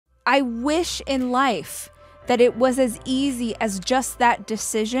I wish in life that it was as easy as just that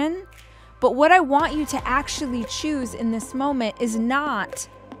decision. But what I want you to actually choose in this moment is not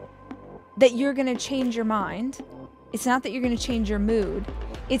that you're going to change your mind. It's not that you're going to change your mood.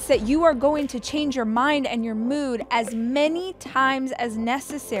 It's that you are going to change your mind and your mood as many times as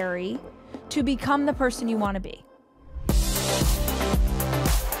necessary to become the person you want to be.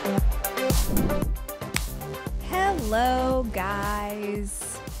 Hello, guys.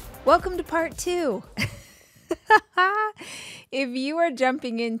 Welcome to part 2. If you are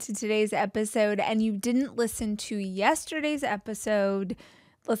jumping into today's episode and you didn't listen to yesterday's episode,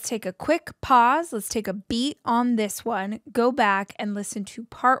 let's take a quick pause. Let's take a beat on this one. Go back and listen to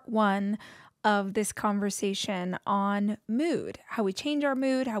part 1 of this conversation on mood, how we change our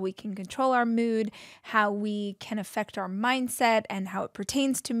mood, how we can control our mood, how we can affect our mindset and how it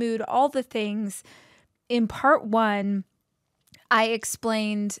pertains to mood, all the things. In part 1, I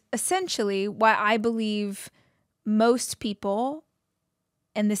explained essentially why I believe most people,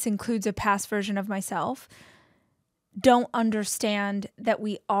 and this includes a past version of myself, don't understand that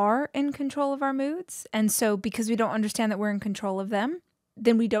we are in control of our moods. And so because we don't understand that we're in control of them,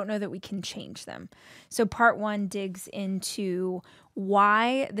 then we don't know that we can change them. So part 1 digs into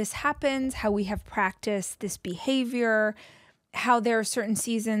why this happens, how we have practiced this behavior, how there are certain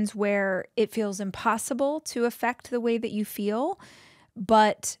seasons where it feels impossible to affect the way that you feel,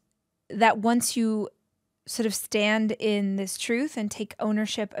 but that once you sort of stand in this truth and take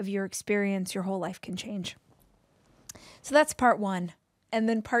ownership of your experience, your whole life can change. So that's part 1. And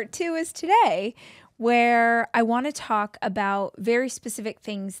then part 2 is today, where I want to talk about very specific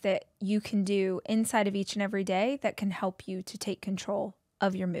things that you can do inside of each and every day that can help you to take control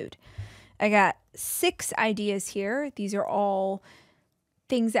of your mood. I got 6 ideas here. These are all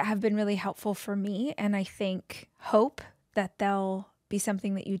things that have been really helpful for me, and I hope that they'll be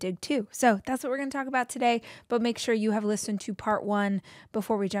something that you dig too. So that's what we're going to talk about today, but make sure you have listened to part 1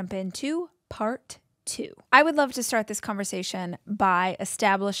 before we jump into part 2. I would love to start this conversation by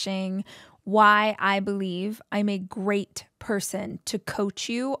establishing why I believe I'm a great person to coach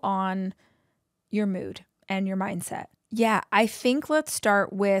you on your mood and your mindset. Yeah, I think let's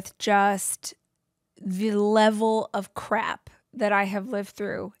start with just the level of crap that I have lived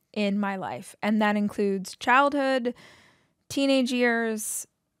through in my life. And that includes childhood, teenage years,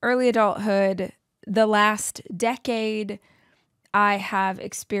 early adulthood, the last decade. I have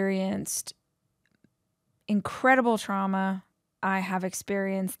experienced incredible trauma. I have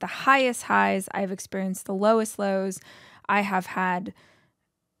experienced the highest highs. I've experienced the lowest lows. I have had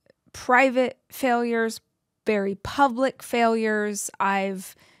private failures, very public failures.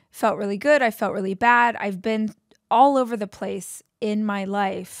 I've felt really good. I felt really bad. I've been all over the place in my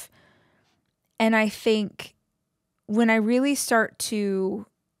life. And I think when I really start to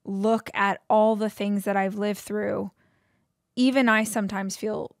look at all the things that I've lived through, even I sometimes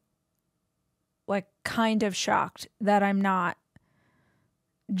feel like kind of shocked that I'm not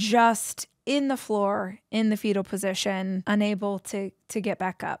just in the floor, in the fetal position, unable to get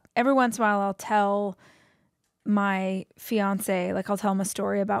back up. Every once in a while, I'll tell my fiance, I'll tell him a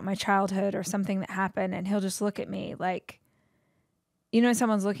story about my childhood or something that happened, and he'll just look at me like,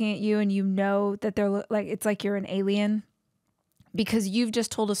 someone's looking at you and you know that they're like, it's like you're an alien because you've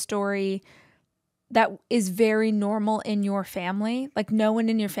just told a story that is very normal in your family. Like no one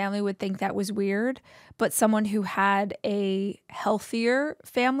in your family would think that was weird, but someone who had a healthier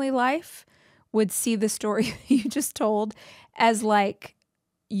family life would see the story you just told as like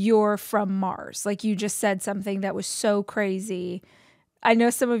you're from Mars. Like you just said something that was so crazy. I know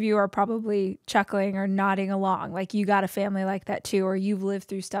some of you are probably chuckling or nodding along, like you got a family like that too, or you've lived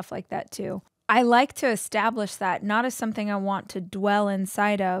through stuff like that too. I like to establish that not as something I want to dwell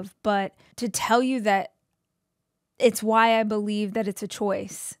inside of, but to tell you that it's why I believe that it's a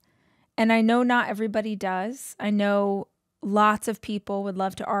choice. And I know not everybody does. I know lots of people would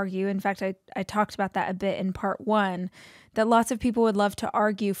love to argue. In fact, I talked about that a bit in part 1, that lots of people would love to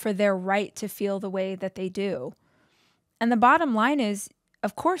argue for their right to feel the way that they do. And the bottom line is,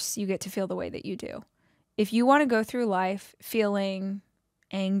 of course, you get to feel the way that you do. If you want to go through life feeling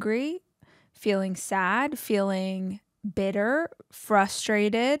angry, feeling sad, feeling bitter,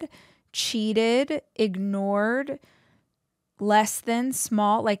 frustrated, cheated, ignored, less than,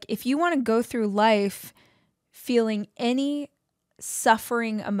 small, if you want to go through life feeling any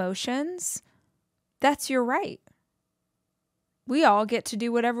suffering emotions, that's your right. We all get to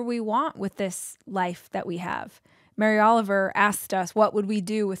do whatever we want with this life that we have. Mary Oliver asked us, what would we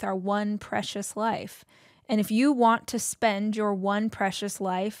do with our one precious life? And if you want to spend your one precious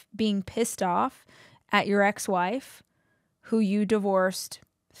life being pissed off at your ex-wife, who you divorced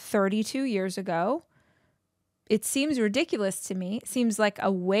 32 years ago. It seems ridiculous to me. It seems like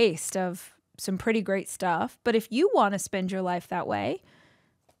a waste of some pretty great stuff. But if you want to spend your life that way,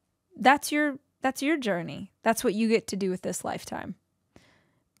 that's your journey. That's what you get to do with this lifetime.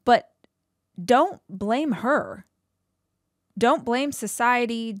 But don't blame her. Don't blame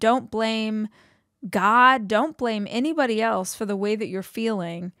society. Don't blame God. Don't blame anybody else for the way that you're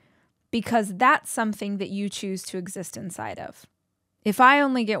feeling, because that's something that you choose to exist inside of. If I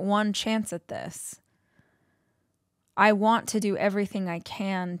only get one chance at this, I want to do everything I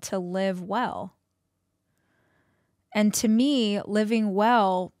can to live well. And to me, living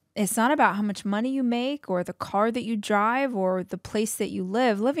well, it's not about how much money you make or the car that you drive or the place that you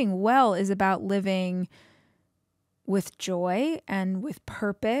live. Living well is about living with joy and with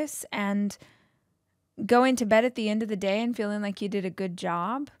purpose and going to bed at the end of the day and feeling like you did a good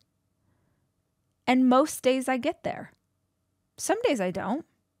job. And most days I get there. Some days I don't.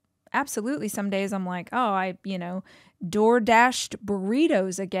 Absolutely. Some days I'm like, oh, I door-dashed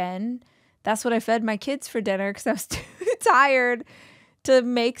burritos again. That's what I fed my kids for dinner because I was too tired to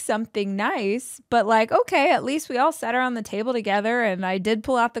make something nice. But like, okay, at least we all sat around the table together and I did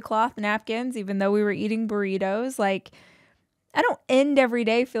pull out the cloth napkins, even though we were eating burritos. Like, I don't end every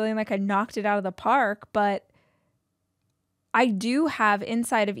day feeling like I knocked it out of the park, but I do have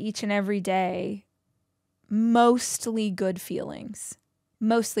inside of each and every day mostly good feelings.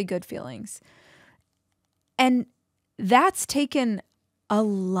 Mostly good feelings. And that's taken a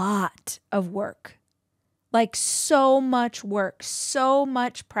lot of work. Like so much work, so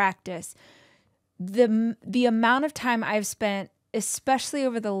much practice. The amount of time I've spent, especially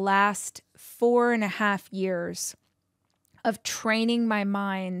over the last 4.5 years, of training my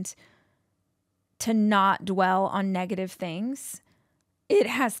mind to not dwell on negative things, it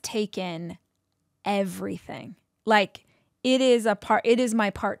has taken everything. Like it is my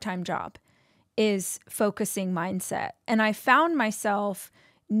part-time job, is focusing mindset. And I found myself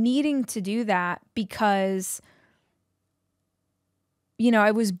needing to do that because,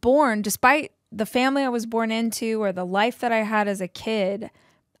 I was born, despite the family I was born into or the life that I had as a kid,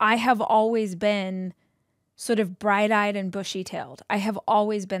 I have always been sort of bright-eyed and bushy-tailed. I have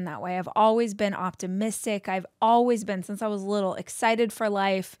always been that way. I've always been optimistic. I've always been, since I was little, excited for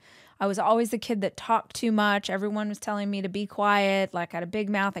life. I was always the kid that talked too much. Everyone was telling me to be quiet. Like I had a big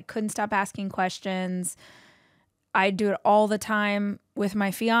mouth. I couldn't stop asking questions. I do it all the time with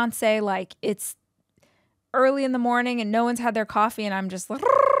my fiance. Like it's early in the morning and no one's had their coffee and I'm just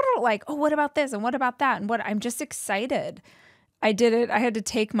like, oh, what about this? And what about that? And I'm just excited. I did it. I had to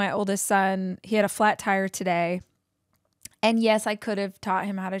take my oldest son. He had a flat tire today. And yes, I could have taught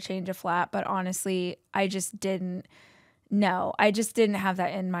him how to change a flat, but honestly, I just didn't know. I just didn't have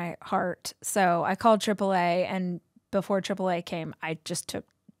that in my heart. So I called AAA, and before AAA came, I just took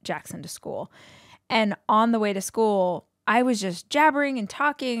Jackson to school. And on the way to school, I was just jabbering and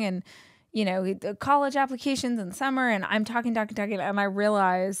talking and, the college applications in summer, and I'm talking. And I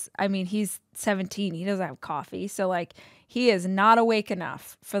realize, he's 17. He doesn't have coffee. So like he is not awake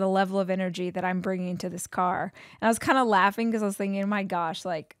enough for the level of energy that I'm bringing to this car. And I was kind of laughing because I was thinking, my gosh,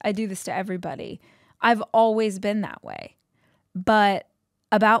 like I do this to everybody. I've always been that way. But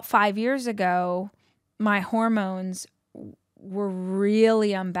about 5 years ago, my hormones were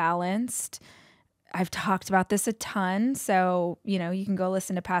really unbalanced. I've talked about this a ton, so, you can go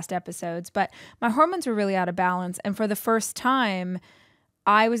listen to past episodes, but my hormones were really out of balance. And for the first time,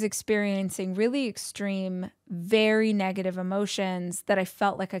 I was experiencing really extreme, very negative emotions that I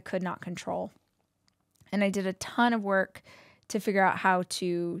felt like I could not control. And I did a ton of work to figure out how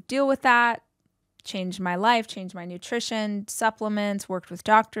to deal with that, changed my life, changed my nutrition, supplements, worked with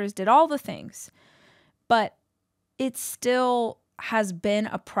doctors, did all the things. But it still has been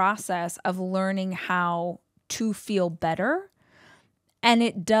a process of learning how to feel better. And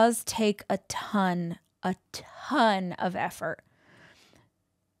it does take a ton of effort.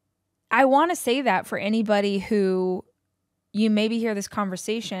 I want to say that for anybody who you maybe hear this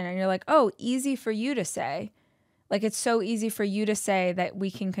conversation and you're like, oh, easy for you to say. Like it's so easy for you to say that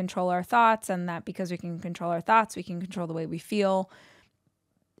we can control our thoughts and that because we can control our thoughts, we can control the way we feel.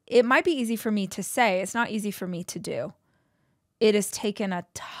 It might be easy for me to say. It's not easy for me to do. It has taken a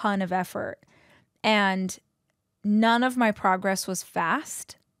ton of effort, and none of my progress was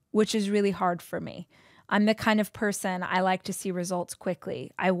fast, which is really hard for me. I'm the kind of person, I like to see results quickly.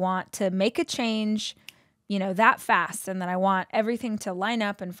 I want to make a change, that fast, and then I want everything to line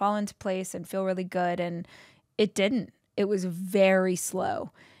up and fall into place and feel really good, and it didn't. It was very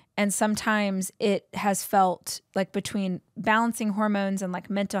slow. And sometimes it has felt like between balancing hormones and like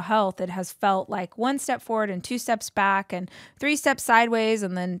mental health, it has felt like 1 step forward and 2 steps back and 3 steps sideways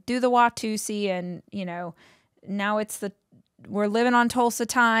and then do the Watusi. And, now we're living on Tulsa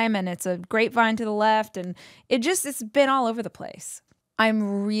time and it's a grapevine to the left. And it's been all over the place.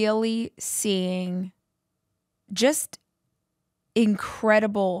 I'm really seeing just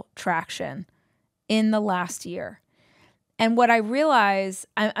incredible traction in the last year. And what I realize,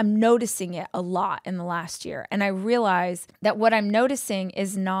 I'm noticing it a lot in the last year. And I realize that what I'm noticing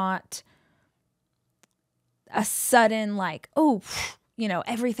is not a sudden like,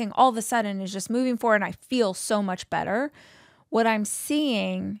 everything all of a sudden is just moving forward and I feel so much better. What I'm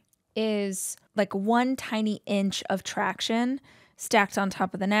seeing is like 1 tiny inch of traction stacked on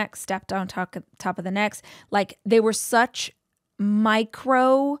top of the next, stepped on top of the next. Like they were such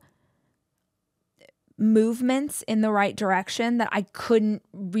micro movements in the right direction that I couldn't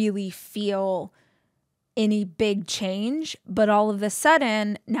really feel any big change. But all of a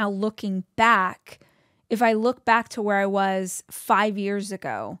sudden, now looking back, if I look back to where I was 5 years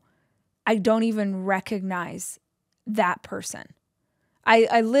ago, I don't even recognize that person.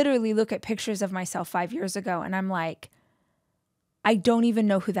 I literally look at pictures of myself 5 years ago and I'm like, I don't even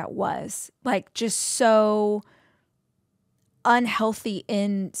know who that was. Like just so unhealthy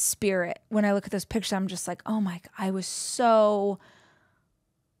in spirit. When I look at those pictures, I'm just like, oh my God, I was so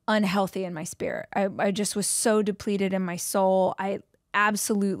unhealthy in my spirit. I just was so depleted in my soul. I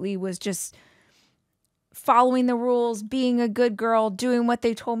absolutely was just following the rules, being a good girl, doing what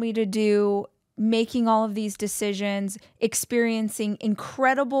they told me to do, making all of these decisions, experiencing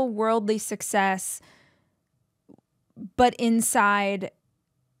incredible worldly success, but inside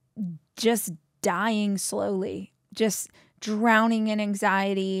just dying slowly, just drowning in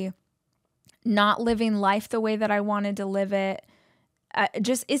anxiety, not living life the way that I wanted to live it.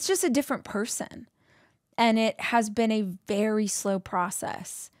 It's just a different person. And it has been a very slow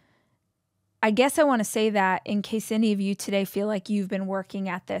process. I guess I want to say that in case any of you today feel like you've been working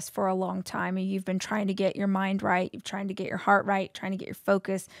at this for a long time and you've been trying to get your mind right, you're trying to get your heart right, trying to get your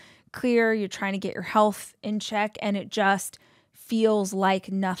focus clear, you're trying to get your health in check, and it just feels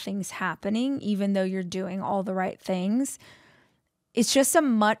like nothing's happening, even though you're doing all the right things. It's just a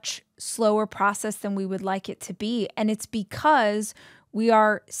much slower process than we would like it to be. And it's because we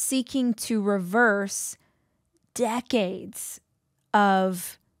are seeking to reverse decades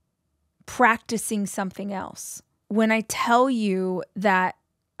of practicing something else. When I tell you that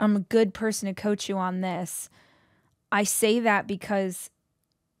I'm a good person to coach you on this, I say that because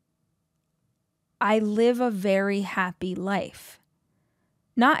I live a very happy life.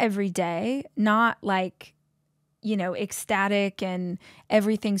 Not every day, not like, ecstatic and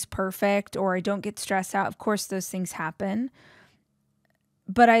everything's perfect or I don't get stressed out. Of course, those things happen.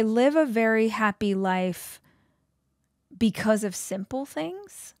 But I live a very happy life because of simple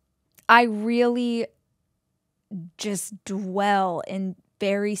things. I really just dwell in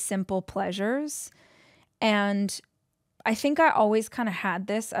very simple pleasures. And I think I always kind of had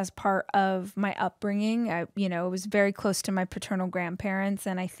this as part of my upbringing. I was very close to my paternal grandparents.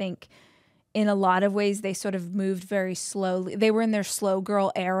 And I think in a lot of ways, they sort of moved very slowly. They were in their slow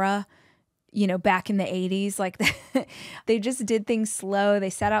girl era, back in the 80s. Like they just did things slow. They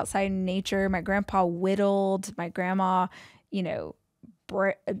sat outside in nature. My grandpa whittled. My grandma, she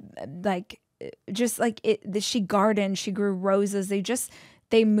gardened. She grew roses.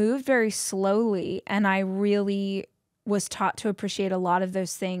 They moved very slowly. And I really was taught to appreciate a lot of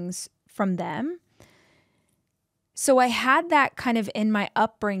those things from them. So I had that kind of in my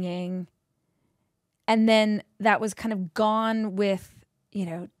upbringing. And then that was kind of gone with,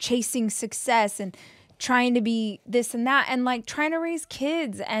 chasing success and trying to be this and that and like trying to raise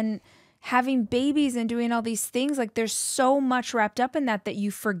kids and having babies and doing all these things. Like there's so much wrapped up in that you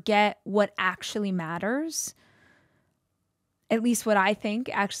forget what actually matters. At least what I think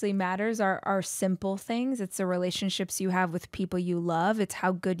actually matters are simple things. It's the relationships you have with people you love. It's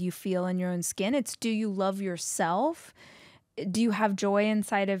how good you feel in your own skin. It's, do you love yourself? Do you have joy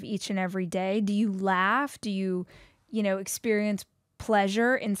inside of each and every day? Do you laugh? Do you, experience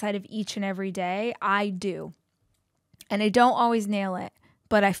pleasure inside of each and every day? I do. And I don't always nail it,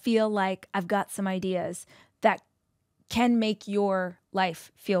 but I feel like I've got some ideas that can make your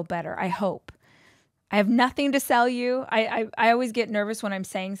life feel better. I hope. I have nothing to sell you. I always get nervous when I'm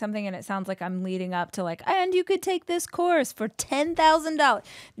saying something and it sounds like I'm leading up to like, and you could take this course for $10,000.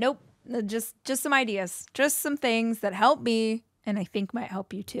 Nope. Just some ideas, just some things that help me and I think might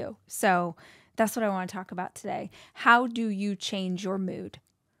help you too. So that's what I want to talk about today. How do you change your mood?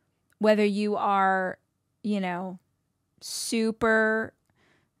 Whether you are, super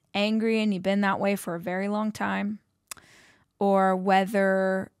angry and you've been that way for a very long time, or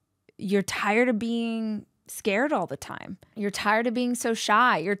whether you're tired of being scared all the time. You're tired of being so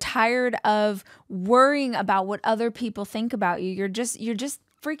shy. You're tired of worrying about what other people think about you. You're just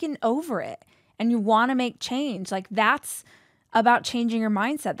freaking over it and you want to make change. Like, that's about changing your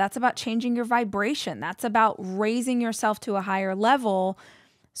mindset. That's about changing your vibration. That's about raising yourself to a higher level.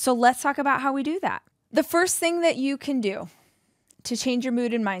 So let's talk about how we do that. The first thing that you can do to change your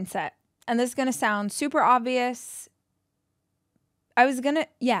mood and mindset, and this is going to sound super obvious. This is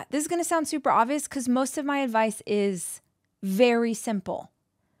going to sound super obvious because most of my advice is very simple.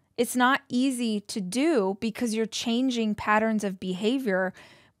 It's not easy to do because you're changing patterns of behavior,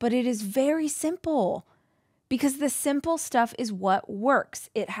 but it is very simple because the simple stuff is what works.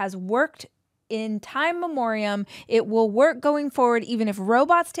 It has worked in time memoriam. It will work going forward, even if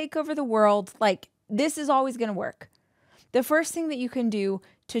robots take over the world. Like, this is always going to work. The first thing that you can do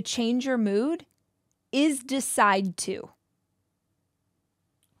to change your mood is decide to.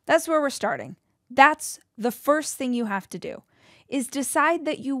 That's where we're starting. That's the first thing you have to do, is decide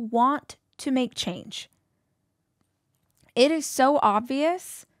that you want to make change. It is so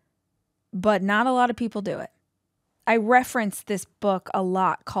obvious, but not a lot of people do it. I reference this book a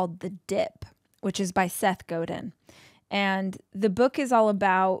lot called The Dip, which is by Seth Godin. And the book is all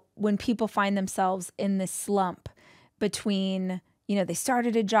about when people find themselves in this slump between, they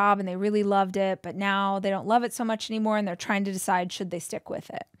started a job and they really loved it, but now they don't love it so much anymore and they're trying to decide, should they stick with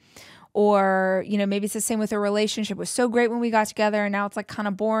it? Or, maybe it's the same with a relationship. It was so great when we got together and now it's like kind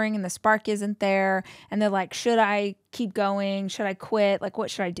of boring and the spark isn't there. And they're like, should I keep going? Should I quit? Like,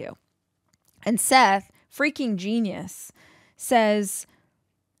 what should I do? And Seth, freaking genius, says,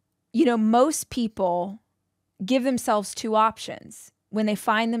 most people give themselves two options when they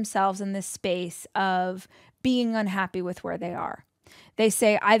find themselves in this space of being unhappy with where they are. They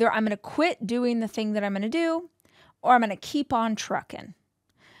say either I'm going to quit doing the thing that I'm going to do, or I'm going to keep on trucking.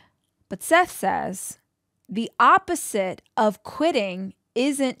 But Seth says the opposite of quitting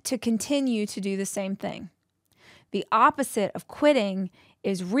isn't to continue to do the same thing. The opposite of quitting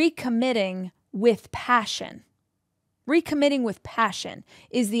is recommitting with passion. Recommitting with passion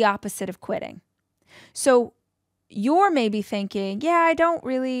is the opposite of quitting. So you're maybe thinking, I don't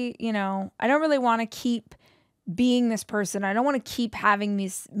really want to keep being this person. I don't want to keep having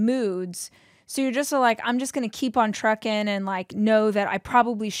these moods. So you're just like, I'm just going to keep on trucking and like know that I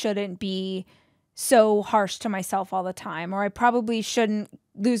probably shouldn't be so harsh to myself all the time, or I probably shouldn't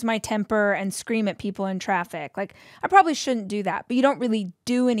lose my temper and scream at people in traffic. Like, I probably shouldn't do that, but you don't really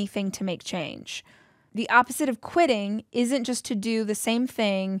do anything to make change. The opposite of quitting isn't just to do the same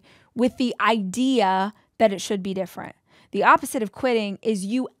thing with the idea that it should be different. The opposite of quitting is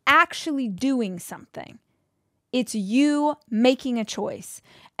you actually doing something. It's you making a choice.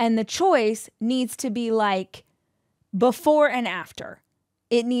 And the choice needs to be like before and after.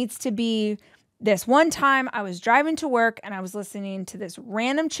 It needs to be, this one time I was driving to work and I was listening to this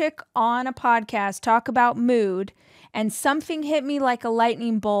random chick on a podcast talk about mood, and something hit me like a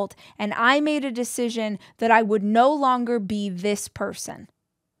lightning bolt, and I made a decision that I would no longer be this person.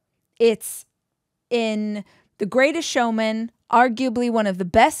 It's in The Greatest Showman, arguably one of the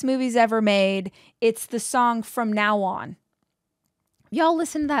best movies ever made. It's the song From Now On. Y'all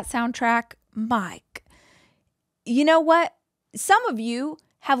listen to that soundtrack? Mike. You know what? Some of you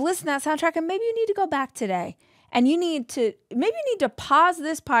have listened to that soundtrack and maybe you need to go back today and you need to pause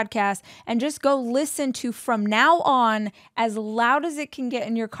this podcast and just go listen to From Now On as loud as it can get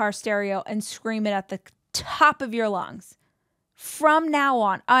in your car stereo and scream it at the top of your lungs. From Now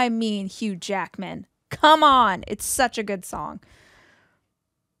On. I mean, Hugh Jackman. Come on. It's such a good song.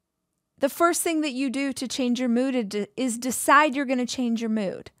 The first thing that you do to change your mood is decide you're going to change your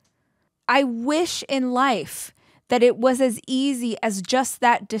mood. I wish in life that it was as easy as just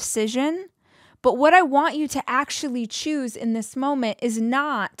that decision. But what I want you to actually choose in this moment is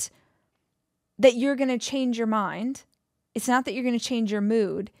not that you're going to change your mind. It's not that you're going to change your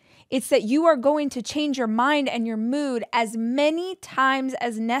mood. It's that you are going to change your mind and your mood as many times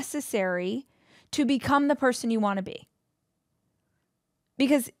as necessary to become the person you want to be.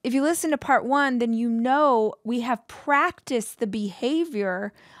 Because if you listen to part 1, then you know we have practiced the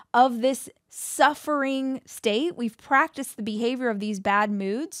behavior of this suffering state. We've practiced the behavior of these bad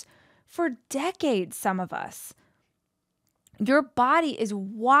moods for decades, some of us. Your body is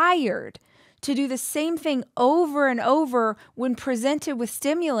wired to do the same thing over and over when presented with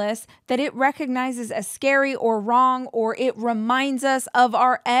stimulus that it recognizes as scary or wrong, or it reminds us of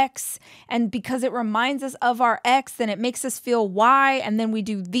our ex. And because it reminds us of our ex, then it makes us feel why, and then we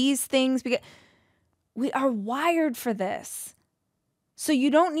do these things because we are wired for this. So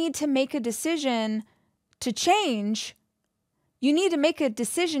you don't need to make a decision to change. You need to make a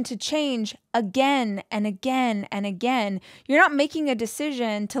decision to change again and again and again. You're not making a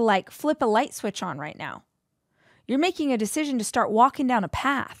decision to like flip a light switch on right now. You're making a decision to start walking down a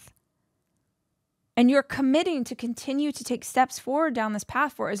path. And you're committing to continue to take steps forward down this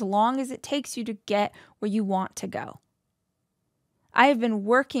path for as long as it takes you to get where you want to go. I have been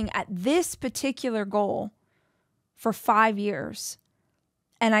working at this particular goal for 5 years.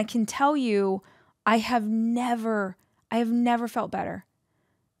 And I can tell you, I have never felt better.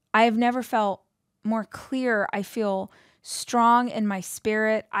 I have never felt more clear. I feel strong in my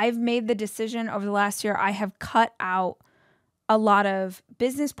spirit. I've made the decision over the last year. I have cut out a lot of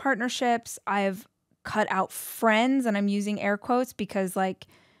business partnerships. I have cut out friends, and I'm using air quotes because like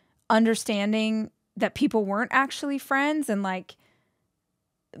understanding that people weren't actually friends, and like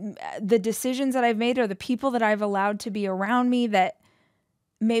the decisions that I've made or the people that I've allowed to be around me that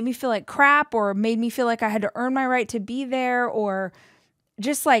made me feel like crap or made me feel like I had to earn my right to be there, or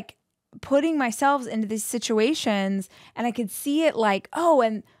just like putting myself into these situations. And I could see it like, oh,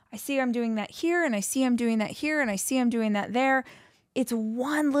 and I see I'm doing that here, and I see I'm doing that here, and I see I'm doing that there. It's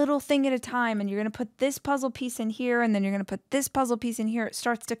one little thing at a time, and you're going to put this puzzle piece in here, and then you're going to put this puzzle piece in here. It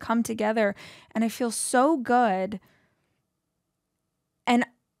starts to come together, and I feel so good. And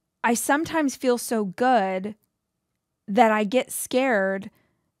I sometimes feel so good that I get scared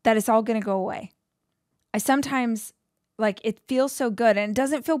that it's all going to go away. I sometimes, like, it feels so good, and it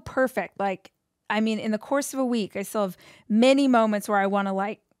doesn't feel perfect. Like, I mean, in the course of a week, I still have many moments where I want to,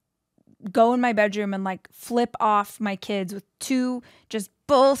 like, go in my bedroom and like flip off my kids with just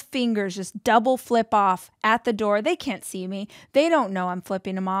both fingers, just double flip off at the door. They can't see me. They don't know I'm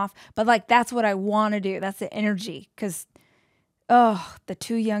flipping them off, but like, that's what I want to do. That's the energy. Cause, the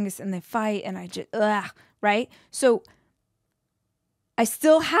two youngest, and they fight, and I just, right? So I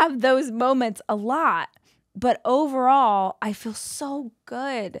still have those moments a lot, but overall I feel so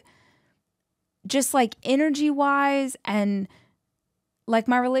good. Just like energy wise, and like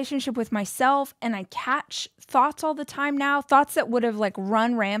my relationship with myself, and I catch thoughts all the time now, thoughts that would have like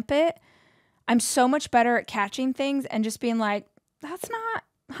run rampant. I'm so much better at catching things and just being like, that's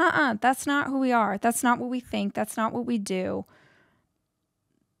not who we are. That's not what we think. That's not what we do.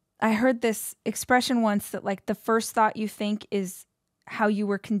 I heard this expression once that like the first thought you think is how you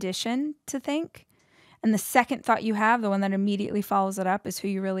were conditioned to think. And the second thought you have, the one that immediately follows it up, is who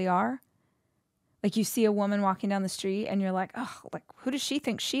you really are. Like you see a woman walking down the street and you're like, oh, like who does she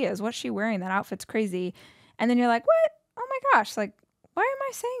think she is? What's she wearing? That outfit's crazy. And then you're like, what? Oh my gosh. Like, why am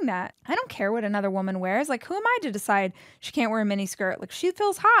I saying that? I don't care what another woman wears. Like, who am I to decide she can't wear a mini skirt? Like, she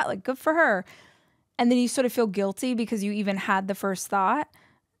feels hot. Like, good for her. And then you sort of feel guilty because you even had the first thought.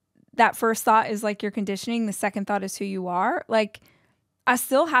 That first thought is like your conditioning. The second thought is who you are. Like, I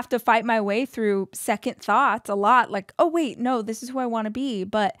still have to fight my way through second thoughts a lot. Like, oh, wait, no, this is who I want to be.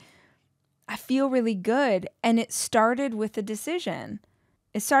 But I feel really good. And it started with a decision.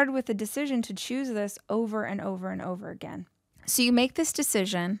 It started with a decision to choose this over and over and over again. So you make this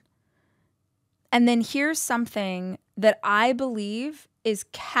decision. And then here's something that I believe is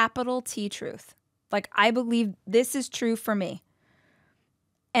capital T truth. Like, I believe this is true for me.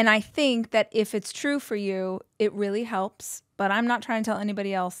 And I think that if it's true for you, it really helps. But I'm not trying to tell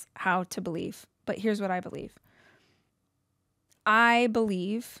anybody else how to believe. But here's what I believe. I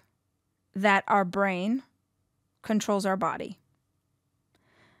believe that our brain controls our body.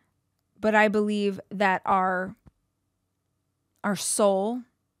 But I believe that our soul,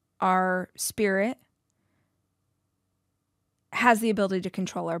 our spirit, has the ability to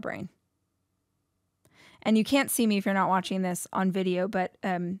control our brain. And you can't see me if you're not watching this on video, but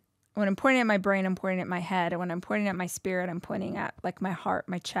when I'm pointing at my brain, I'm pointing at my head. And when I'm pointing at my spirit, I'm pointing at like my heart,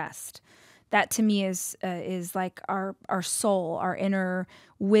 my chest. That to me is like our soul, our inner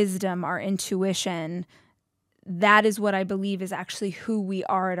wisdom, our intuition. That is what I believe is actually who we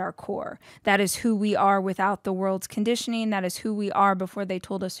are at our core. That is who we are without the world's conditioning. That is who we are before they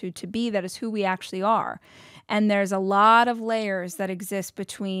told us who to be. That is who we actually are. And there's a lot of layers that exist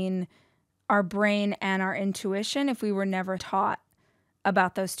between our brain and our intuition if we were never taught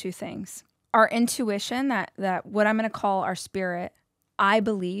about those two things. Our intuition, that what I'm going to call our spirit, I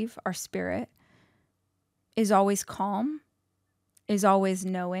believe our spirit is always calm, is always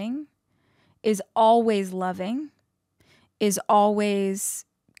knowing, is always loving, is always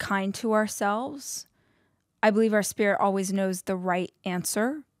kind to ourselves. I believe our spirit always knows the right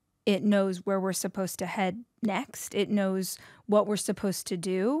answer. It knows where we're supposed to head next. It knows what we're supposed to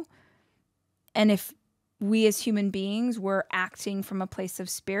do. And if we as human beings were acting from a place of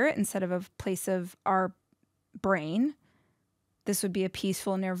spirit instead of a place of our brain, this would be a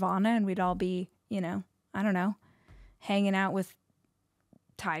peaceful nirvana and we'd all be, I don't know, hanging out with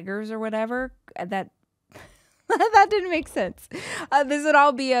tigers or whatever. That that didn't make sense. This would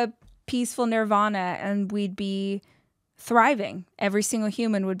all be a peaceful nirvana and we'd be thriving. Every single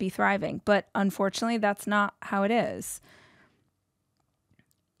human would be thriving. But unfortunately, that's not how it is.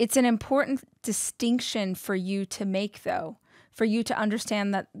 It's an important distinction for you to make, though, for you to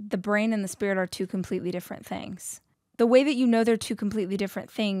understand that the brain and the spirit are two completely different things. The way that you know they're two completely different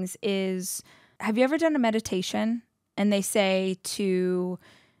things is, have you ever done a meditation and they say to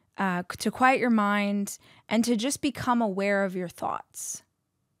quiet your mind and to just become aware of your thoughts?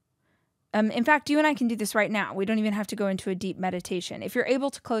 In fact, you and I can do this right now. We don't even have to go into a deep meditation. If you're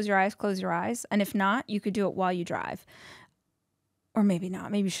able to close your eyes. And if not, you could do it while you drive. Or maybe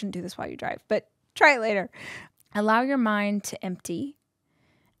not. Maybe you shouldn't do this while you drive, but try it later. Allow your mind to empty.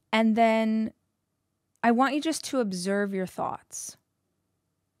 And then I want you just to observe your thoughts.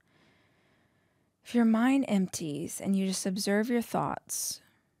 If your mind empties and you just observe your thoughts,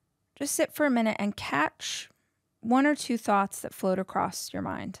 just sit for a minute and catch one or two thoughts that float across your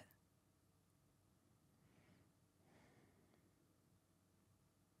mind.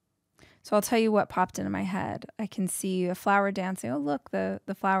 So I'll tell you what popped into my head. I can see a flower dancing. Oh, look, the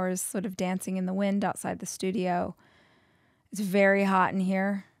flower is sort of dancing in the wind outside the studio. It's very hot in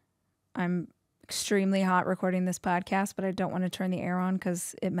here. I'm extremely hot recording this podcast, but I don't want to turn the air on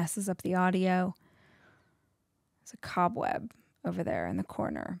because it messes up the audio. There's a cobweb over there in the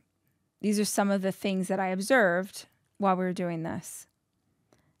corner. These are some of the things that I observed while we were doing this.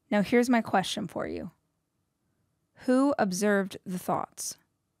 Now, here's my question for you. Who observed the thoughts?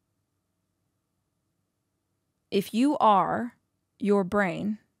 If you are your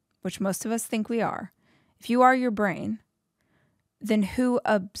brain, which most of us think we are, if you are your brain, then who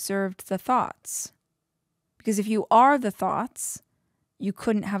observed the thoughts? Because if you are the thoughts, you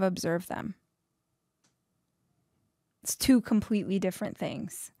couldn't have observed them. It's two completely different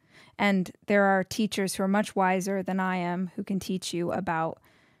things. And there are teachers who are much wiser than I am who can teach you about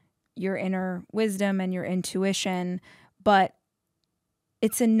your inner wisdom and your intuition. But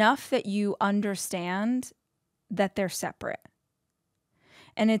it's enough that you understand that they're separate.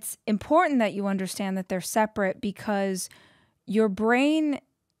 And it's important that you understand that they're separate because your brain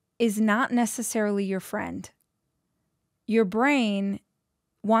is not necessarily your friend. Your brain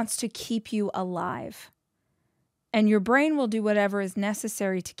wants to keep you alive. And your brain will do whatever is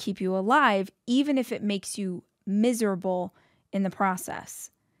necessary to keep you alive, even if it makes you miserable in the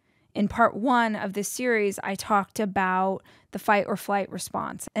process. In part 1 of this series, I talked about the fight or flight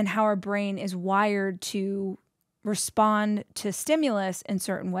response and how our brain is wired to respond to stimulus in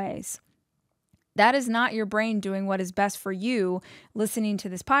certain ways. That is not your brain doing what is best for you listening to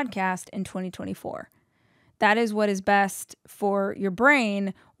this podcast in 2024. That is what is best for your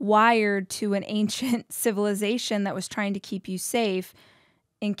brain wired to an ancient civilization that was trying to keep you safe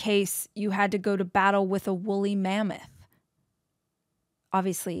in case you had to go to battle with a woolly mammoth.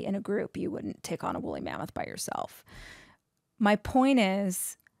 Obviously, in a group, you wouldn't take on a woolly mammoth by yourself. My point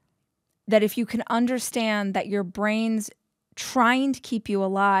is that if you can understand that your brain's trying to keep you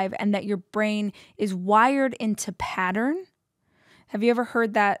alive and that your brain is wired into pattern. Have you ever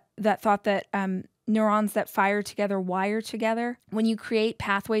heard that thought that neurons that fire together wire together? When you create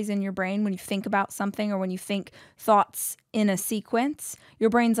pathways in your brain, when you think about something or when you think thoughts in a sequence, your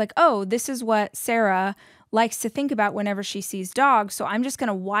brain's like, oh, this is what Sarah likes to think about whenever she sees dogs. So I'm just going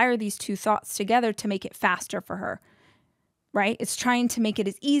to wire these two thoughts together to make it faster for her. Right? It's trying to make it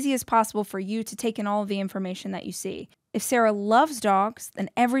as easy as possible for you to take in all of the information that you see. If Sarah loves dogs, then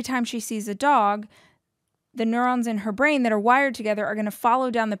every time she sees a dog, the neurons in her brain that are wired together are going to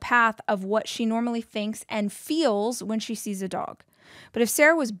follow down the path of what she normally thinks and feels when she sees a dog. But if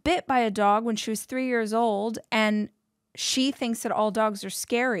Sarah was bit by a dog when she was 3 years old and she thinks that all dogs are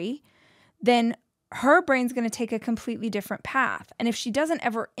scary, then her brain's going to take a completely different path. And if she doesn't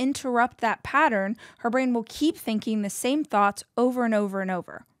ever interrupt that pattern, her brain will keep thinking the same thoughts over and over and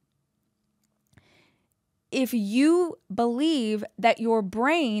over. If you believe that your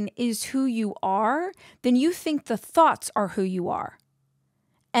brain is who you are, then you think the thoughts are who you are.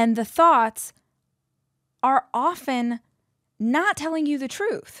 And the thoughts are often not telling you the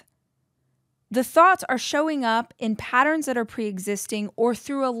truth. The thoughts are showing up in patterns that are pre-existing or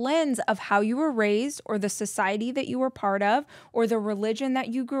through a lens of how you were raised or the society that you were part of or the religion that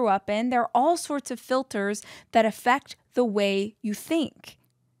you grew up in. There are all sorts of filters that affect the way you think.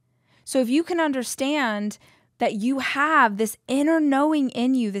 So if you can understand that you have this inner knowing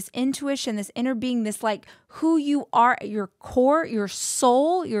in you, this intuition, this inner being, this like who you are at your core, your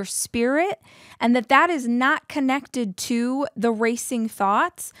soul, your spirit, and that is not connected to the racing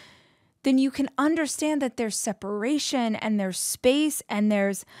thoughts, then you can understand that there's separation and there's space and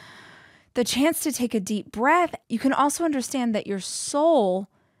there's the chance to take a deep breath. You can also understand that your soul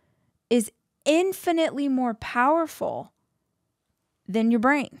is infinitely more powerful than your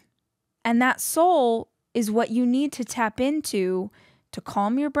brain. And that soul is what you need to tap into to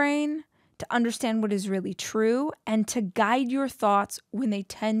calm your brain, to understand what is really true, and to guide your thoughts when they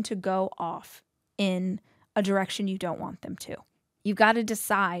tend to go off in a direction you don't want them to. You got to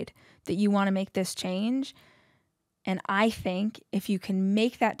decide that you want to make this change. And I think if you can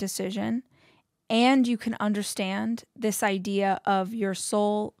make that decision and you can understand this idea of your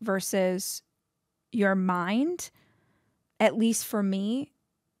soul versus your mind, at least for me,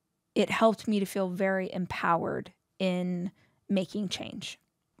 it helped me to feel very empowered in making change.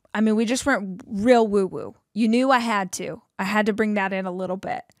 I mean, we just went real woo-woo. You knew I had to. I had to bring that in a little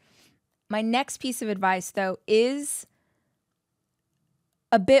bit. My next piece of advice, though, is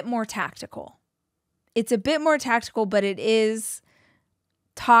a bit more tactical. It's a bit more tactical, but it is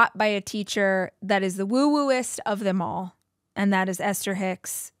taught by a teacher that is the woo-wooist of them all, and that is Esther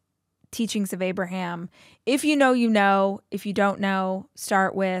Hicks, Teachings of Abraham. If you know, you know. If you don't know,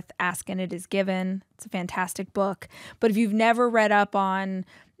 start with Ask and It Is Given. It's a fantastic book. But if you've never read up on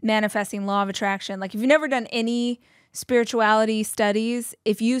manifesting, law of attraction, like if you've never done any spirituality studies,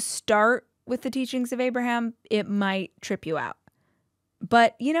 if you start with the Teachings of Abraham, it might trip you out.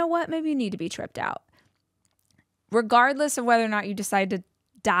 But you know what? Maybe you need to be tripped out. Regardless of whether or not you decide to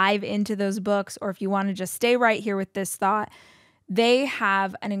dive into those books or if you want to just stay right here with this thought, they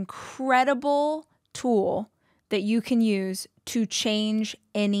have an incredible tool that you can use to change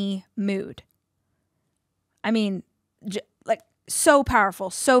any mood. I mean, like so powerful,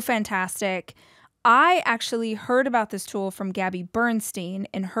 so fantastic. I actually heard about this tool from Gabby Bernstein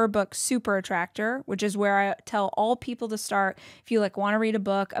in her book, Super Attractor, which is where I tell all people to start. If you like want to read a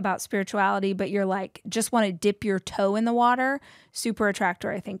book about spirituality, but you're like, just want to dip your toe in the water, Super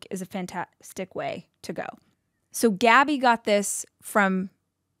Attractor, I think, is a fantastic way to go. So Gabby got this from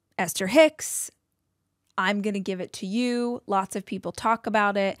Esther Hicks. I'm going to give it to you. Lots of people talk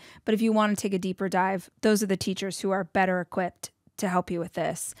about it, but if you want to take a deeper dive, those are the teachers who are better equipped to help you with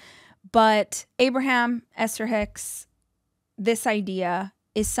this. But Abraham, Esther Hicks, this idea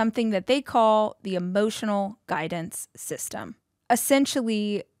is something that they call the emotional guidance system.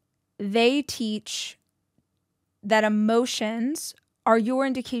 Essentially, they teach that emotions are your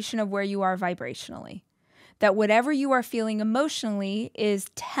indication of where you are vibrationally. That whatever you are feeling emotionally is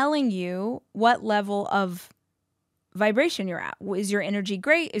telling you what level of vibration you're at. Is your energy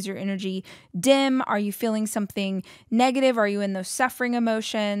great? Is your energy dim? Are you feeling something negative? Are you in those suffering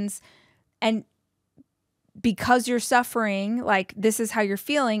emotions? And because you're suffering, like this is how you're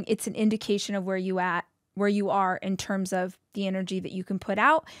feeling, it's an indication of where you are in terms of the energy that you can put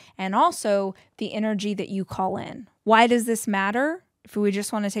out and also the energy that you call in. Why does this matter? If we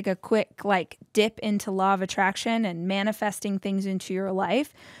just want to take a quick like dip into law of attraction and manifesting things into your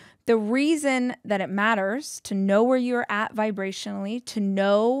life, the reason that it matters to know where you're at vibrationally, to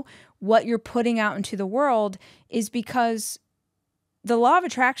know what you're putting out into the world is because the law of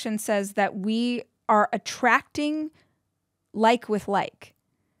attraction says that we are attracting like with like,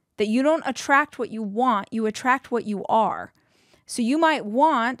 that you don't attract what you want, you attract what you are. So you might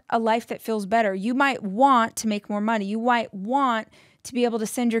want a life that feels better. You might want to make more money. You might want to be able to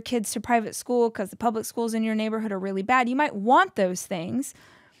send your kids to private school because the public schools in your neighborhood are really bad. You might want those things,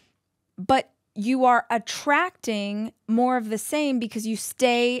 but you are attracting more of the same because you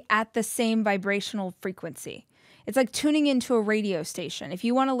stay at the same vibrational frequency. It's like tuning into a radio station. If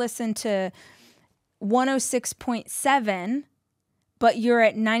you want to listen to 106.7, but you're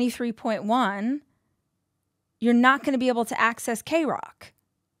at 93.1, you're not going to be able to access K-Rock,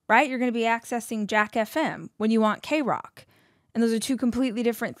 right? You're going to be accessing Jack FM when you want K-Rock. And those are two completely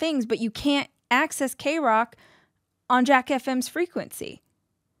different things, but you can't access K-Rock on Jack FM's frequency.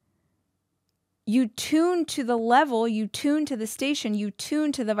 You tune to the level, you tune to the station, you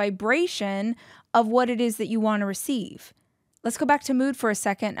tune to the vibration of what it is that you want to receive. Let's go back to mood for a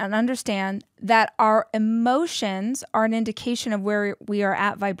second and understand that our emotions are an indication of where we are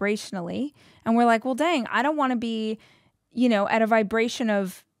at vibrationally. And we're like, well, dang, I don't want to be, at a vibration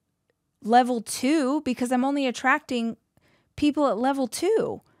of level 2 because I'm only attracting people at level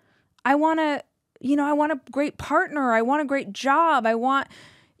 2. I want a great partner. I want a great job. I want,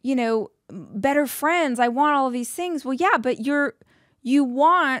 better friends. I want all of these things. Well, yeah, but you're You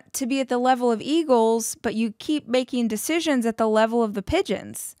want to be at the level of eagles, but you keep making decisions at the level of the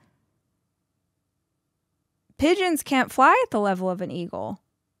pigeons. Pigeons can't fly at the level of an eagle,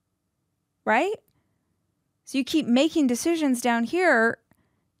 right? So you keep making decisions down here,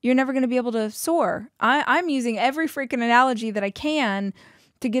 you're never going to be able to soar. I'm using every freaking analogy that I can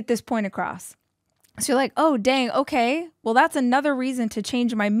to get this point across. So you're like, oh, dang, okay. Well, that's another reason to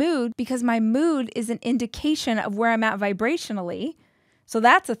change my mood, because my mood is an indication of where I'm at vibrationally. So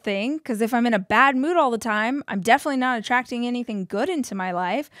that's a thing, because if I'm in a bad mood all the time, I'm definitely not attracting anything good into my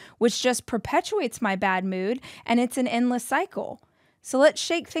life, which just perpetuates my bad mood, and it's an endless cycle. So let's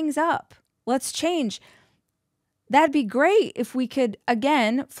shake things up. Let's change. That'd be great if we could,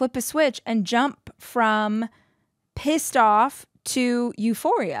 again, flip a switch and jump from pissed off to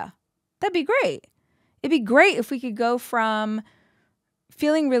euphoria. That'd be great. It'd be great if we could go from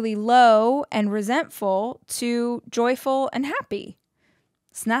feeling really low and resentful to joyful and happy.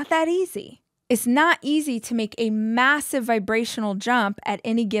 It's not that easy. It's not easy to make a massive vibrational jump at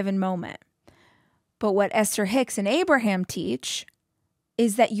any given moment. But what Esther Hicks and Abraham teach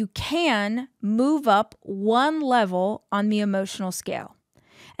is that you can move up one level on the emotional scale.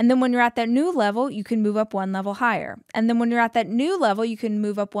 And then when you're at that new level, you can move up one level higher. And then when you're at that new level, you can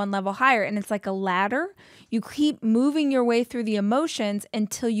move up one level higher. And it's like a ladder. You keep moving your way through the emotions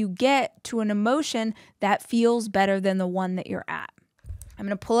until you get to an emotion that feels better than the one that you're at. I'm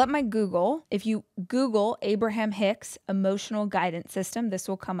going to pull up my Google. If you Google Abraham Hicks emotional guidance system, this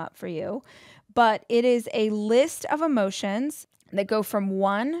will come up for you. But it is a list of emotions that go from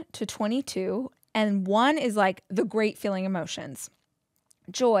 1 to 22. And 1 is like the great feeling emotions.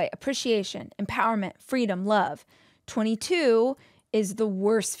 Joy, appreciation, empowerment, freedom, love. 22 is the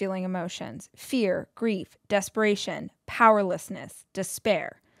worst feeling emotions. Fear, grief, desperation, powerlessness,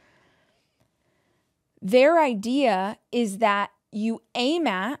 despair. Their idea is that you aim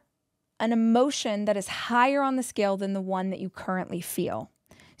at an emotion that is higher on the scale than the one that you currently feel.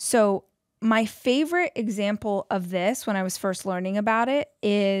 So my favorite example of this when I was first learning about it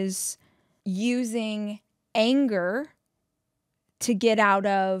is using anger to get out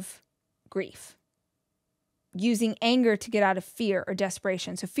of grief. Using anger to get out of fear or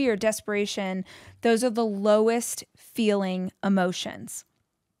desperation. So fear, desperation, those are the lowest feeling emotions.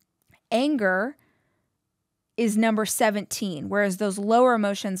 Anger is number 17, whereas those lower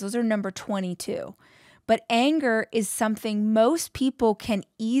emotions, those are number 22. But anger is something most people can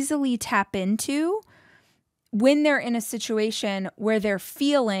easily tap into when they're in a situation where they're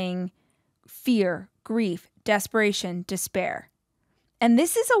feeling fear, grief, desperation, despair. And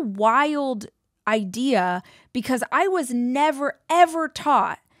this is a wild idea because I was never, ever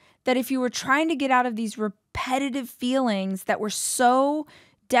taught that if you were trying to get out of these repetitive feelings that were so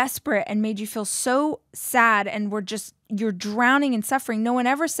desperate and made you feel so sad and you're drowning in suffering, no one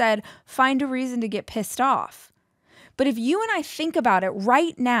ever said, find a reason to get pissed off. But if you and I think about it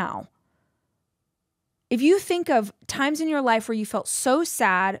right now, if you think of times in your life where you felt so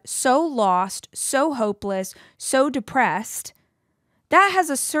sad, so lost, so hopeless, so depressed, that has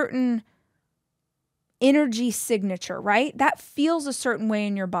a certain energy signature, right? That feels a certain way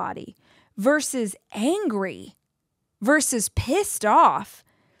in your body versus angry versus pissed off.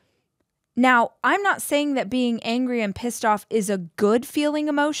 Now, I'm not saying that being angry and pissed off is a good feeling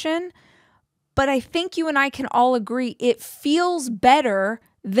emotion, but I think you and I can all agree it feels better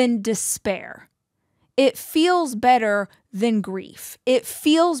than despair. It feels better than grief. It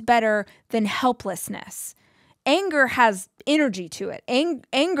feels better than helplessness. Anger has energy to it.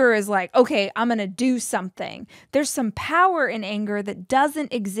 Anger is like, okay, I'm going to do something. There's some power in anger that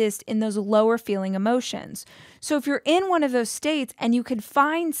doesn't exist in those lower feeling emotions. So if you're in one of those states and you could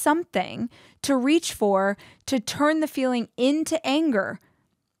find something to reach for to turn the feeling into anger,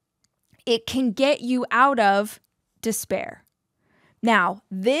 it can get you out of despair. Now,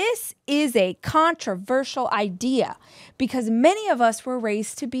 this is a controversial idea because many of us were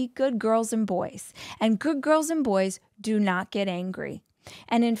raised to be good girls and boys, and good girls and boys do not get angry.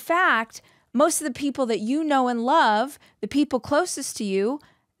 And in fact, most of the people that you know and love, the people closest to you,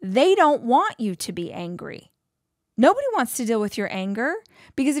 they don't want you to be angry. Nobody wants to deal with your anger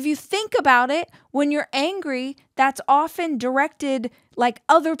because if you think about it, when you're angry, that's often directed like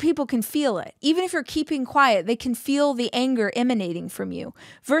other people can feel it. Even if you're keeping quiet, they can feel the anger emanating from you.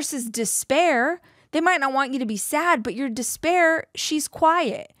 Versus despair, they might not want you to be sad, but your despair, she's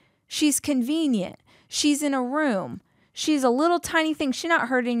quiet. She's convenient. She's in a room. She's a little tiny thing. She's not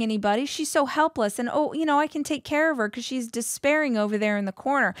hurting anybody. She's so helpless. And, I can take care of her because she's despairing over there in the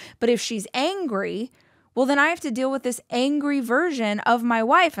corner. But if she's angry, well, then I have to deal with this angry version of my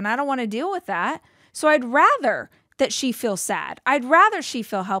wife, and I don't want to deal with that. So I'd rather that she feels sad. I'd rather she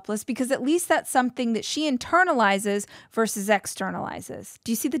feel helpless because at least that's something that she internalizes versus externalizes.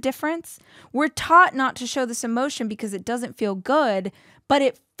 Do you see the difference? We're taught not to show this emotion because it doesn't feel good, but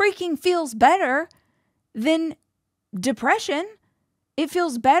it freaking feels better than depression. It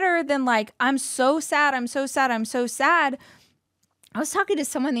feels better than like, I'm so sad, I'm so sad, I'm so sad. I was talking to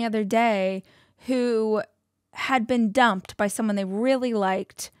someone the other day who had been dumped by someone they really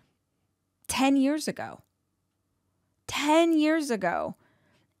liked 10 years ago. 10 years ago.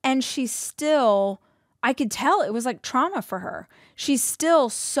 And she's still, I could tell it was like trauma for her. She's still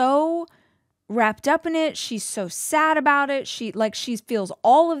so wrapped up in it. She's so sad about it. She feels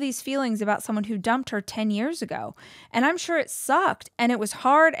all of these feelings about someone who dumped her 10 years ago. And I'm sure it sucked and it was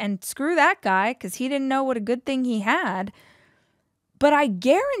hard, and screw that guy because he didn't know what a good thing he had. But I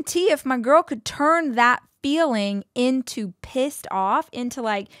guarantee if my girl could turn that feeling into pissed off, into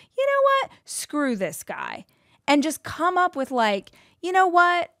like, you know what, screw this guy, and just come up with like, you know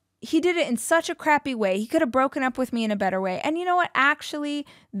what, he did it in such a crappy way. He could have broken up with me in a better way. And you know what, actually,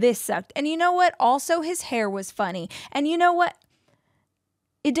 this sucked. And you know what, also his hair was funny. And you know what,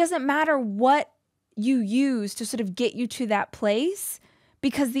 it doesn't matter what you use to sort of get you to that place,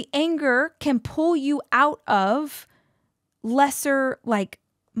 because the anger can pull you out of lesser, like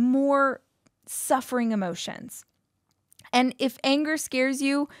more suffering emotions. And if anger scares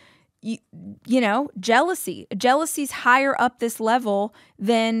you, you know, jealousy's higher up this level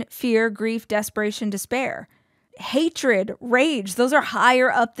than fear, grief, desperation, despair. Hatred, rage, those are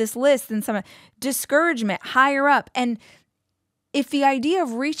higher up this list than some. Discouragement, higher up. And if the idea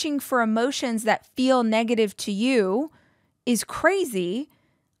of reaching for emotions that feel negative to you is crazy,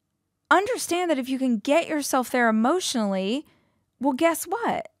 understand that if you can get yourself there emotionally, well, guess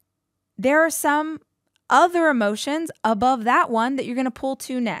what? There are some other emotions above that one that you're going to pull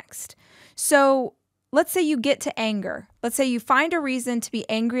to next. So let's say you get to anger. Let's say you find a reason to be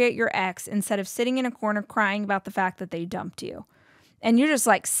angry at your ex instead of sitting in a corner crying about the fact that they dumped you. And you're just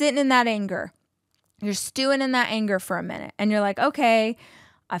like sitting in that anger. You're stewing in that anger for a minute. And you're like, okay,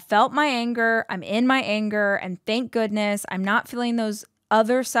 I felt my anger. I'm in my anger. And thank goodness I'm not feeling those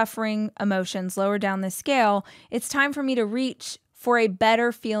other suffering emotions lower down the scale. It's time for me to reach for a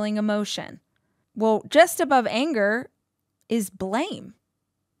better feeling emotion. Well, just above anger is blame.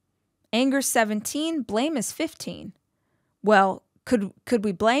 Anger's 17, blame is 15. Well, could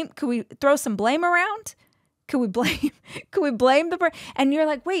we blame? Could we throw some blame around? Could we blame the person? And you're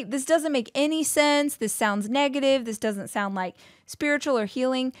like, wait, this doesn't make any sense. This sounds negative. This doesn't sound like spiritual or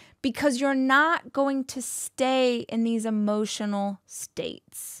healing, because you're not going to stay in these emotional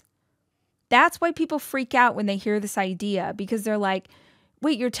states. That's why people freak out when they hear this idea, because they're like,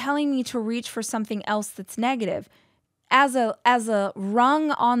 wait, you're telling me to reach for something else that's negative as a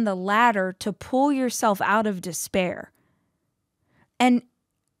rung on the ladder to pull yourself out of despair. And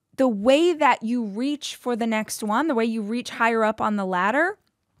the way that you reach for the next one, the way you reach higher up on the ladder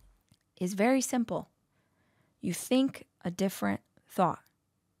is very simple. You think a different thought.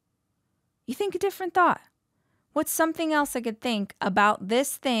 You think a different thought. What's something else I could think about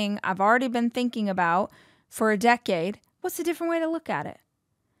this thing I've already been thinking about for a decade? What's a different way to look at it?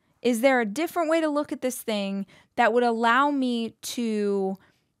 Is there a different way to look at this thing that would allow me to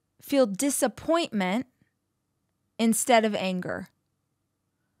feel disappointment instead of anger?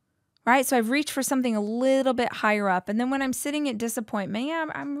 Right? So I've reached for something a little bit higher up. And then when I'm sitting at disappointment, yeah,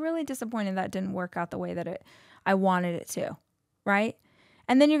 I'm really disappointed that didn't work out the way that I wanted it to. Right?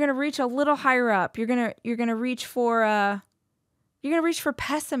 And then you're going to reach a little higher up. You're going to reach for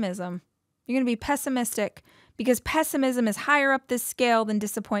pessimism. You're going to be pessimistic because pessimism is higher up this scale than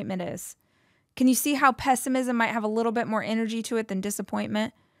disappointment is. Can you see how pessimism might have a little bit more energy to it than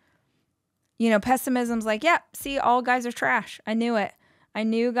disappointment? You know, pessimism's like, yeah, see, all guys are trash. I knew it. I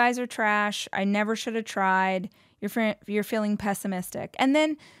knew guys are trash. I never should have tried. You're feeling pessimistic. And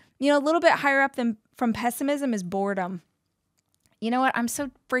then, you know, a little bit higher up from pessimism is boredom. You know what? I'm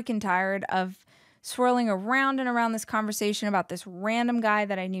so freaking tired of swirling around and around this conversation about this random guy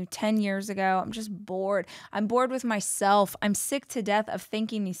that I knew 10 years ago. I'm just bored. I'm bored with myself. I'm sick to death of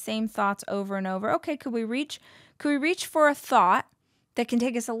thinking these same thoughts over and over. Okay, could we reach for a thought that can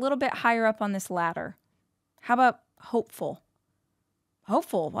take us a little bit higher up on this ladder? How about hopeful?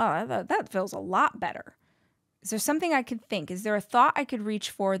 Hopeful. Wow, that feels a lot better. Is there something I could think? Is there a thought I could reach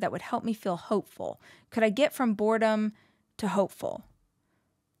for that would help me feel hopeful? Could I get from boredom to hopeful?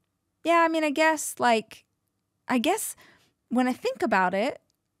 Yeah, I mean, I guess when I think about it,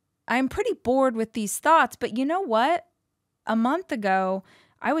 I'm pretty bored with these thoughts. But you know what? A month ago,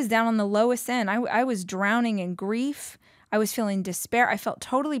 I was down on the lowest end. I was drowning in grief. I was feeling despair. I felt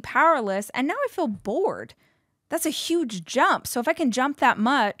totally powerless. And now I feel bored. That's a huge jump. So if I can jump that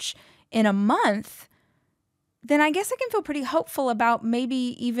much in a month, then I guess I can feel pretty hopeful about maybe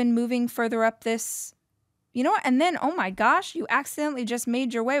even moving further up this, you know what? And then, oh my gosh, you accidentally just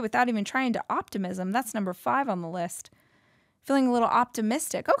made your way without even trying to optimism. That's number 5 on the list. Feeling a little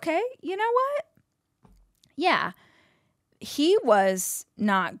optimistic. Okay, you know what? Yeah, he was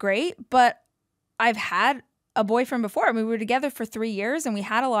not great, but I've had a boyfriend before. I mean, we were together for 3 years and we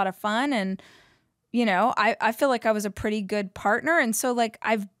had a lot of fun. And, you know, I feel like I was a pretty good partner. And so like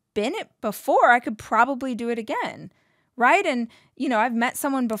I've been it before. I could probably do it again. Right. And, you know, I've met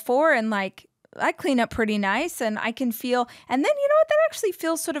someone before and like I clean up pretty nice and I can feel. And then, you know what? That actually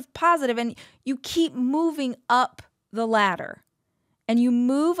feels sort of positive. And you keep moving up the ladder and you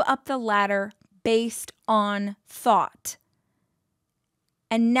move up the ladder based on thought.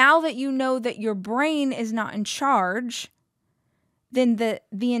 And now that you know that your brain is not in charge, then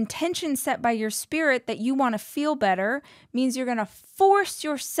the intention set by your spirit that you want to feel better means you're going to force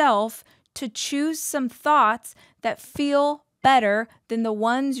yourself to choose some thoughts that feel better than the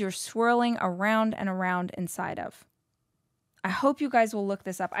ones you're swirling around and around inside of. I hope you guys will look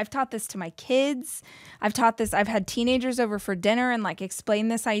this up. I've taught this to my kids. I've had teenagers over for dinner and like explain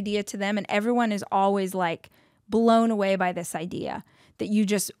this idea to them. And everyone is always like blown away by this idea that you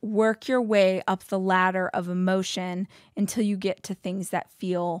just work your way up the ladder of emotion until you get to things that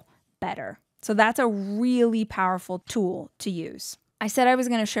feel better. So that's a really powerful tool to use. I said I was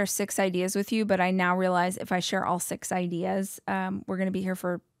going to share 6 ideas with you, but I now realize if I share all 6 ideas, we're going to be here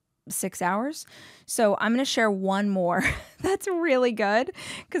for 6 hours. So I'm going to share one more. That's really good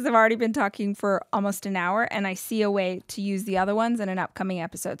because I've already been talking for almost an hour and I see a way to use the other ones in an upcoming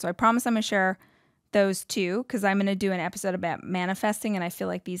episode. So I promise I'm going to share those 2 because I'm going to do an episode about manifesting and I feel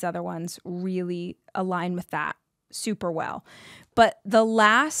like these other ones really align with that super well. But the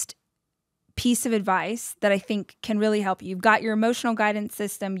last piece of advice that I think can really help you. You've got your emotional guidance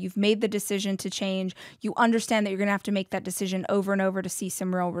system. You've made the decision to change. You understand that you're going to have to make that decision over and over to see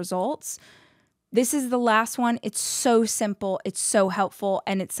some real results. This is the last one. It's so simple. It's so helpful.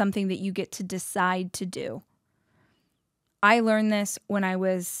 And it's something that you get to decide to do. I learned this when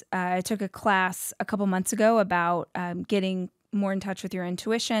I took a class a couple months ago about getting more in touch with your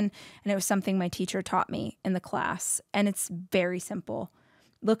intuition. And it was something my teacher taught me in the class. And it's very simple.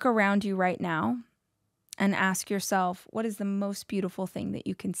 Look around you right now and ask yourself, what is the most beautiful thing that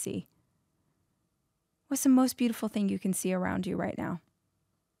you can see? What's the most beautiful thing you can see around you right now?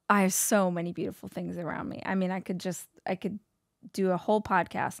 I have so many beautiful things around me. I mean, I could do a whole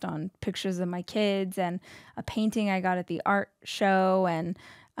podcast on pictures of my kids and a painting I got at the art show and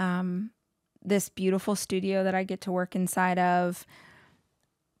this beautiful studio that I get to work inside of.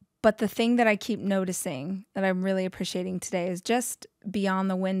 But the thing that I keep noticing that I'm really appreciating today is just beyond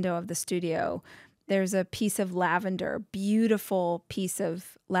the window of the studio, there's a piece of lavender, beautiful piece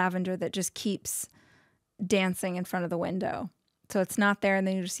of lavender that just keeps dancing in front of the window. So it's not there, and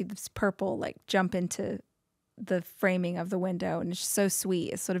then you just see this purple like jump into the framing of the window, and it's just so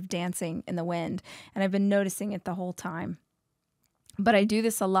sweet. It's sort of dancing in the wind, and I've been noticing it the whole time. But I do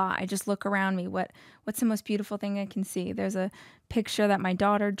this a lot. I just look around me. What's the most beautiful thing I can see? There's a picture that my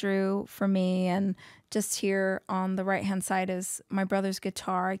daughter drew for me, and just here on the right-hand side is my brother's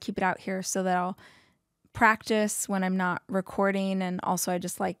guitar. I keep it out here so that I'll practice when I'm not recording, and also I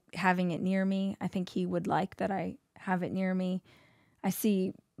just like having it near me. I think he would like that I have it near me. I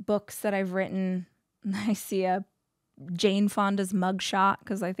see books that I've written. I see a Jane Fonda's mugshot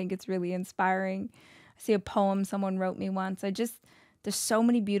because I think it's really inspiring. I see a poem someone wrote me once. There's so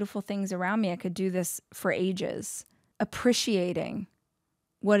many beautiful things around me. I could do this for ages. Appreciating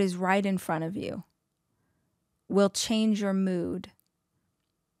what is right in front of you will change your mood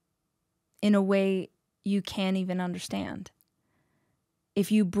in a way you can't even understand.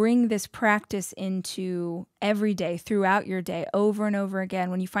 If you bring this practice into every day, throughout your day, over and over again,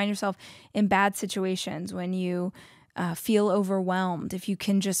 when you find yourself in bad situations, when you feel overwhelmed, if you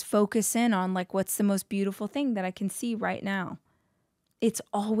can just focus in on like, what's the most beautiful thing that I can see right now? It's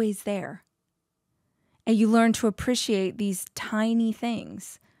always there. And you learn to appreciate these tiny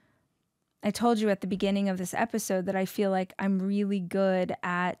things. I told you at the beginning of this episode that I feel like I'm really good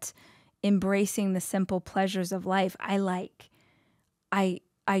at embracing the simple pleasures of life. I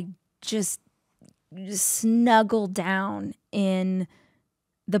just snuggle down in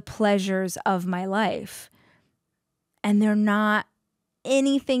the pleasures of my life. And they're not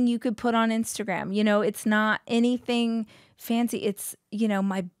anything you could put on Instagram. You know, it's not anything fancy. It's, you know,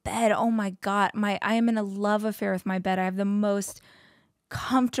 my bed. Oh my God. I am in a love affair with my bed. I have the most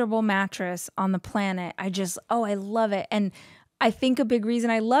comfortable mattress on the planet. I love it. And I think a big reason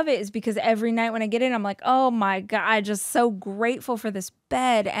I love it is because every night when I get in, I'm like, oh my God, I'm just so grateful for this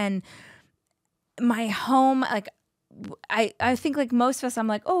bed and my home. Like, I think like most of us, I'm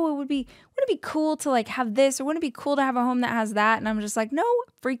like, oh, wouldn't it be cool to like have this, or wouldn't it be cool to have a home that has that? And I'm just like, no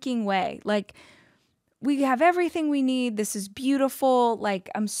freaking way. Like, we have everything we need. This is beautiful. Like,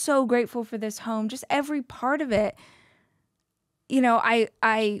 I'm so grateful for this home, just every part of it. You know,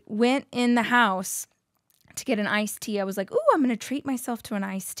 I went in the house to get an iced tea. I was like, ooh, I'm going to treat myself to an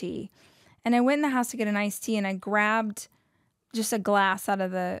iced tea. And I went in the house to get an iced tea, and I grabbed just a glass out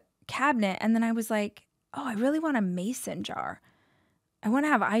of the cabinet. And then I was like, oh, I really want a mason jar. I want to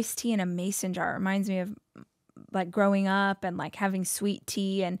have iced tea in a mason jar. It reminds me of like growing up and like having sweet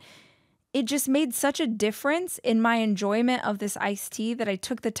tea. And it just made such a difference in my enjoyment of this iced tea that I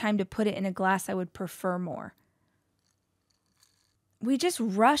took the time to put it in a glass I would prefer more. We just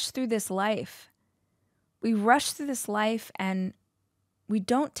rush through this life. We rush through this life and we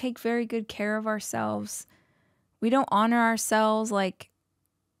don't take very good care of ourselves. We don't honor ourselves. Like,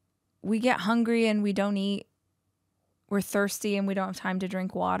 we get hungry and we don't eat. We're thirsty and we don't have time to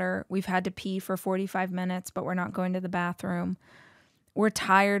drink water. We've had to pee for 45 minutes, but we're not going to the bathroom. We're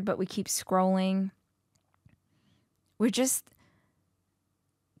tired, but we keep scrolling. We just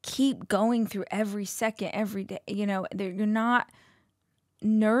keep going through every second, every day. You know, you're not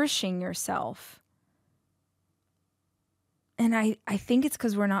nourishing yourself. And I think it's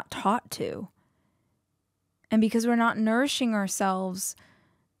because we're not taught to. And because we're not nourishing ourselves,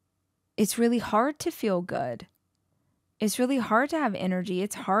 it's really hard to feel good. It's really hard to have energy.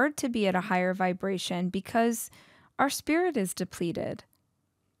 It's hard to be at a higher vibration because our spirit is depleted.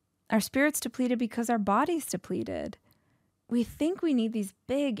 Our spirit's depleted because our body's depleted. We think we need these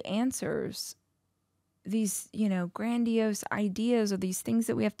big answers, these, you know, grandiose ideas or these things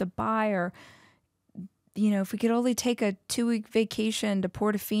that we have to buy, or, you know, if we could only take a 2-week vacation to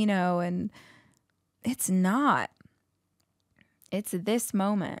Portofino, and it's not. It's this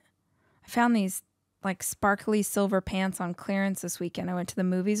moment. I found these like sparkly silver pants on clearance this weekend. I went to the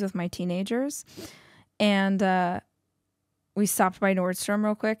movies with my teenagers, and we stopped by Nordstrom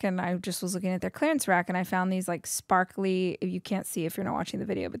real quick, and I just was looking at their clearance rack, and I found these like sparkly, you can't see if you're not watching the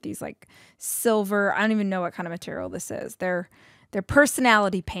video, but these like silver, I don't even know what kind of material this is. They're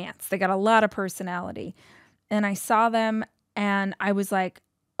personality pants. They got a lot of personality. And I saw them and I was like,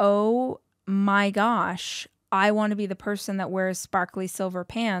 oh my gosh, I want to be the person that wears sparkly silver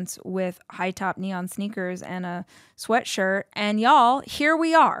pants with high top neon sneakers and a sweatshirt. And y'all, here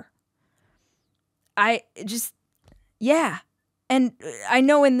we are. Yeah. And I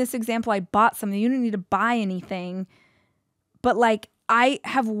know in this example, I bought something. You don't need to buy anything. But like, I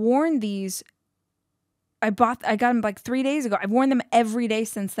have worn these. I got them like 3 days ago. I've worn them every day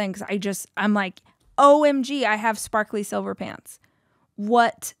since then because I'm like, OMG, I have sparkly silver pants.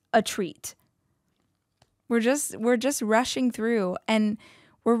 What a treat. We're just rushing through, and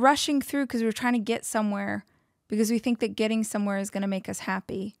we're rushing through because we're trying to get somewhere, because we think that getting somewhere is going to make us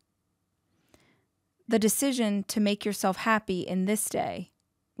happy. The decision to make yourself happy in this day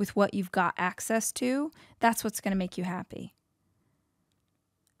with what you've got access to, that's what's going to make you happy.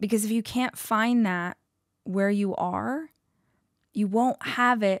 Because if you can't find that where you are, you won't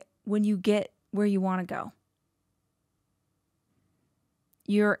have it when you get where you want to go.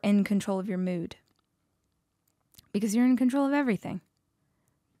 You're in control of your mood because you're in control of everything.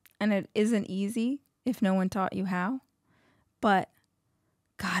 And it isn't easy if no one taught you how, but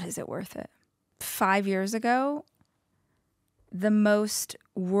God, is it worth it? 5 years ago, the most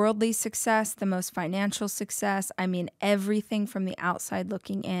worldly success, the most financial success, I mean, everything from the outside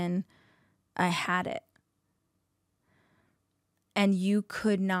looking in, I had it. And you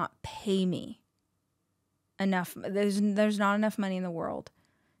could not pay me enough. There's not enough money in the world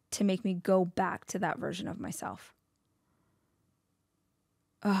to make me go back to that version of myself.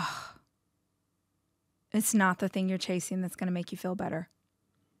 Ugh. It's not the thing you're chasing that's going to make you feel better.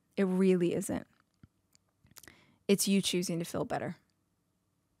 It really isn't. It's you choosing to feel better.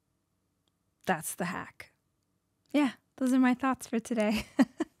 That's the hack. Yeah, those are my thoughts for today.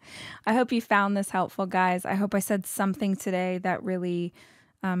 I hope you found this helpful, guys. I hope I said something today that really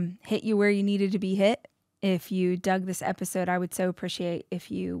hit you where you needed to be hit. If you dug this episode, I would so appreciate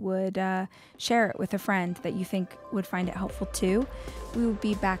if you would share it with a friend that you think would find it helpful too. We will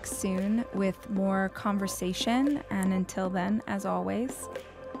be back soon with more conversation. And until then, as always,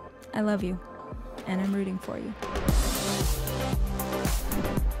 I love you and I'm rooting for you.